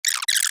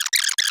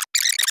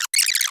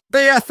Be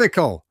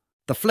ethical!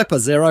 The Flipper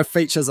Zero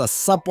features a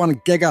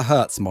sub-1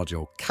 GHz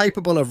module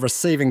capable of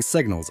receiving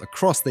signals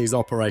across these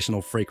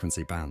operational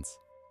frequency bands.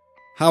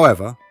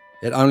 However,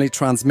 it only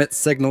transmits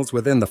signals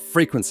within the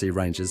frequency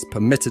ranges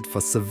permitted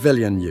for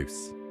civilian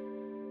use.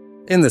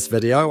 In this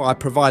video, I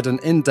provide an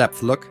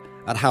in-depth look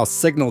at how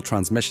signal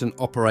transmission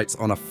operates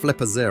on a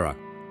Flipper Zero,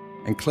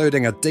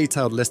 including a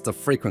detailed list of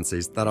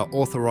frequencies that are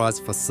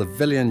authorized for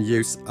civilian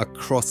use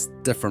across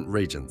different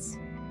regions,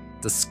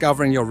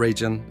 discovering your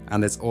region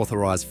and its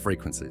authorized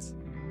frequencies.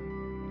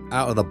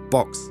 Out of the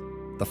box,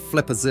 the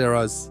Flipper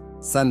Zero's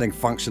sending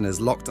function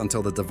is locked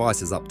until the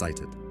device is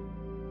updated.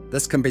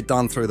 This can be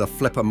done through the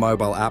Flipper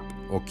mobile app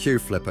or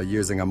QFlipper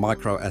using a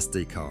micro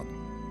SD card.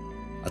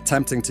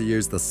 Attempting to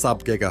use the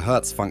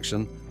sub-GHz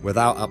function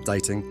without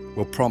updating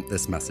will prompt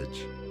this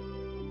message.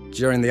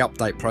 During the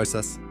update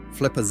process,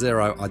 Flipper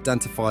Zero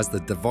identifies the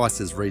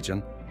device's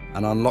region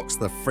and unlocks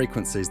the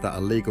frequencies that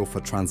are legal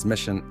for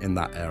transmission in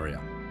that area.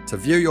 To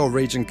view your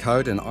region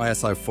code in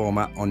ISO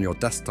format on your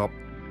desktop,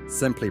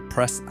 simply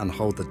press and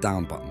hold the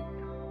down button.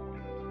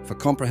 For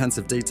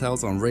comprehensive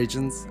details on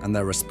regions and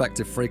their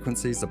respective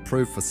frequencies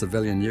approved for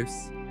civilian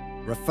use,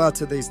 refer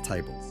to these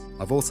tables.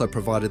 I've also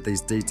provided these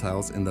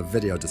details in the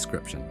video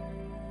description.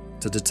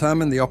 To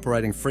determine the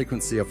operating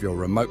frequency of your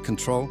remote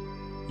control,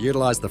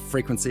 utilize the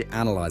Frequency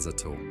Analyzer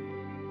tool.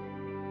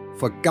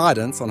 For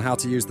guidance on how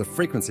to use the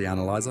Frequency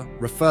Analyzer,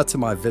 refer to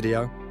my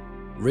video,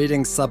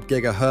 Reading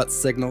Sub-GHz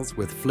Signals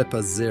with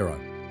Flipper Zero.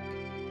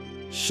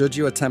 Should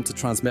you attempt to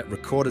transmit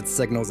recorded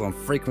signals on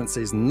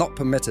frequencies not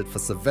permitted for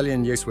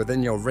civilian use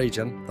within your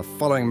region, the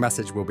following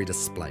message will be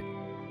displayed.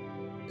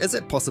 Is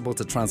it possible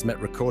to transmit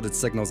recorded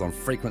signals on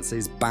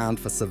frequencies banned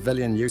for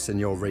civilian use in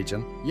your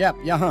region? Yep,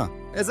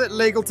 Is it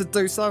legal to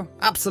do so?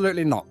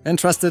 Absolutely not.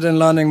 Interested in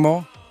learning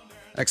more?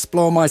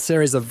 Explore my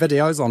series of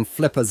videos on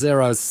Flipper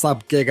Zero's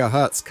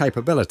sub-GHz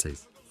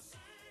capabilities.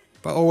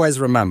 But always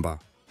remember,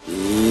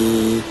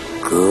 be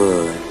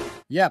good.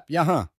 Yep,